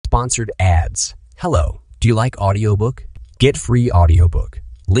Sponsored ads. Hello, do you like audiobook? Get free audiobook.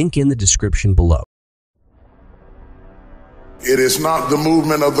 Link in the description below. It is not the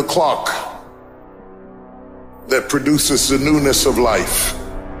movement of the clock that produces the newness of life.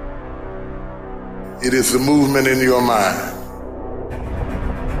 It is the movement in your mind.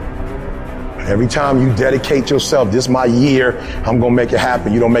 Every time you dedicate yourself, this is my year, I'm gonna make it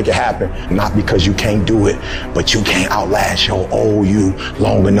happen, you don't make it happen. Not because you can't do it, but you can't outlast your old you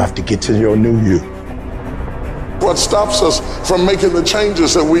long enough to get to your new you. What stops us from making the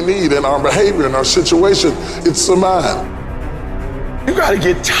changes that we need in our behavior, in our situation, it's the mind. You gotta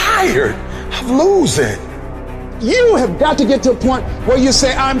get tired of losing. You have got to get to a point where you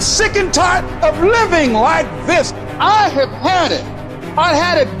say, I'm sick and tired of living like this. I have had it. I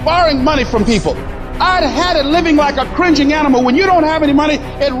had it borrowing money from people. I'd had it living like a cringing animal. When you don't have any money,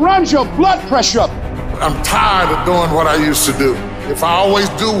 it runs your blood pressure up. I'm tired of doing what I used to do. If I always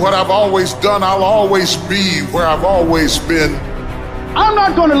do what I've always done, I'll always be where I've always been. I'm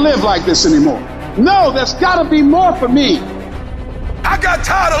not going to live like this anymore. No, there's got to be more for me. I got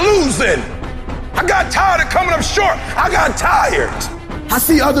tired of losing. I got tired of coming up short. I got tired. I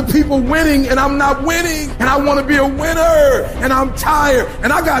see other people winning and I'm not winning, and I want to be a winner and I'm tired.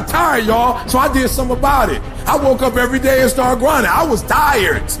 And I got tired, y'all, so I did something about it. I woke up every day and started grinding. I was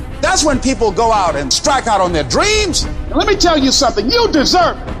tired. That's when people go out and strike out on their dreams. And let me tell you something, you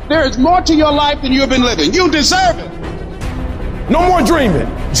deserve it. There is more to your life than you've been living. You deserve it. No more dreaming.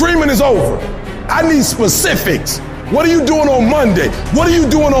 Dreaming is over. I need specifics. What are you doing on Monday? What are you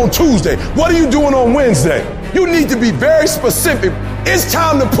doing on Tuesday? What are you doing on Wednesday? You need to be very specific. It's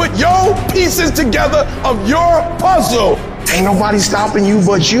time to put your pieces together of your puzzle. Ain't nobody stopping you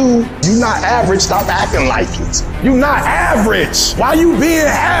but you. You not average. Stop acting like it. You not average. Why you being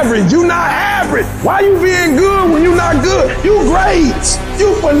average? You not average. Why you being good when you not good? You great.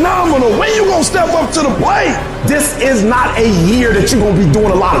 You phenomenal. When you gonna step up to the plate? This is not a year that you're gonna be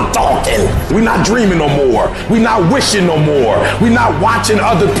doing a lot of talking. We're not dreaming no more. We're not wishing no more. We're not watching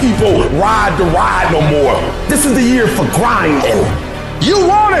other people ride the ride no more. This is the year for grinding. You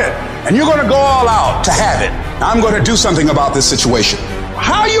want it, and you're going to go all out to have it. I'm going to do something about this situation.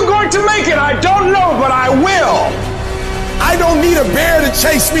 How are you going to make it? I don't know, but I will. I don't need a bear to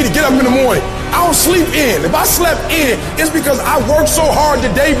chase me to get up in the morning. I don't sleep in. If I slept in, it's because I worked so hard the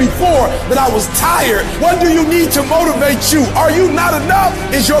day before that I was tired. What do you need to motivate you? Are you not enough?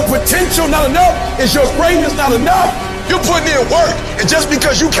 Is your potential not enough? Is your greatness not enough? You're putting in work, and just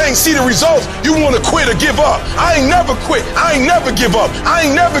because you can't see the results, you want to quit or give up. I ain't never quit. I ain't never give up. I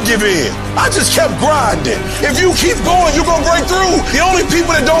ain't never give in. I just kept grinding. If you keep going, you're going to break through. The only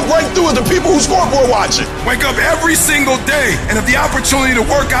people that don't break through are the people who scoreboard watching. Wake up every single day, and if the opportunity to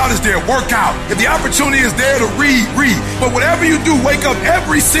work out is there, work out. If the opportunity is there to read, read. But whatever you do, wake up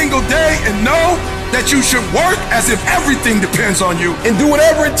every single day and know that you should work as if everything depends on you and do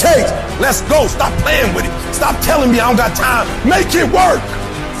whatever it takes. Let's go. Stop playing with it. Stop telling me I don't got time. Make it work.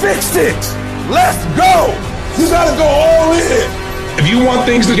 Fix it. Let's go. You got to go all in. If you want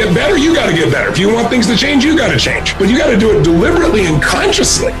things to get better, you got to get better. If you want things to change, you got to change. But you got to do it deliberately and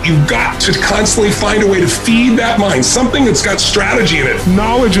consciously. You've got to constantly find a way to feed that mind, something that's got strategy in it.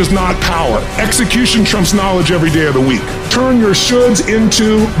 Knowledge is not power. Execution trumps knowledge every day of the week. Turn your shoulds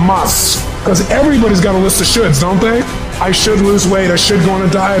into musts. Because everybody's got a list of shoulds, don't they? I should lose weight. I should go on a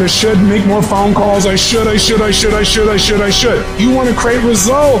diet. I should make more phone calls. I should. You want to create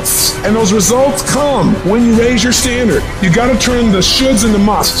results. And those results come when you raise your standard. You got to turn the shoulds into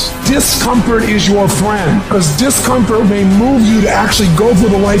musts. Discomfort is your friend, because discomfort may move you to actually go for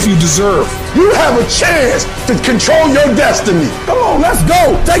the life you deserve. You have a chance to control your destiny. Come on, let's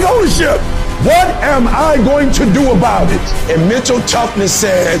go. Take ownership. What am I going to do about it? And mental toughness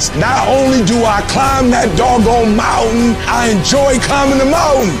says, not only do I climb that doggone mountain, I enjoy climbing the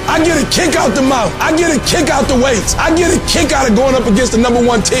mountain. I get a kick out the mountain. I get a kick out the weights. I get a kick out of going up against the number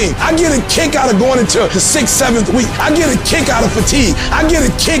one team. I get a kick out of going into the 6th, 7th week. I get a kick out of fatigue. I get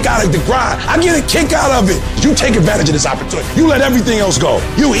a kick out of the grind. I get a kick out of it. You take advantage of this opportunity. You let everything else go.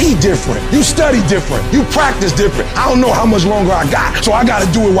 You eat different. You study different. You practice different. I don't know how much longer I got, so I got to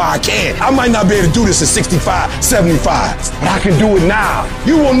do it while I can. I might not be able to do this at 65, 75, but I can do it now.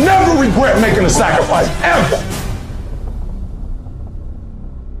 You will never regret making a sacrifice, ever.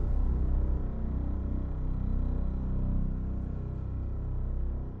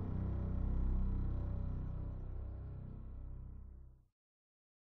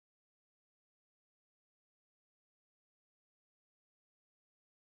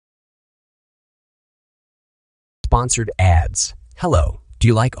 Sponsored ads. Hello, do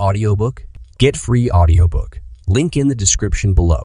you like audiobook? Get free audiobook. Link in the description below.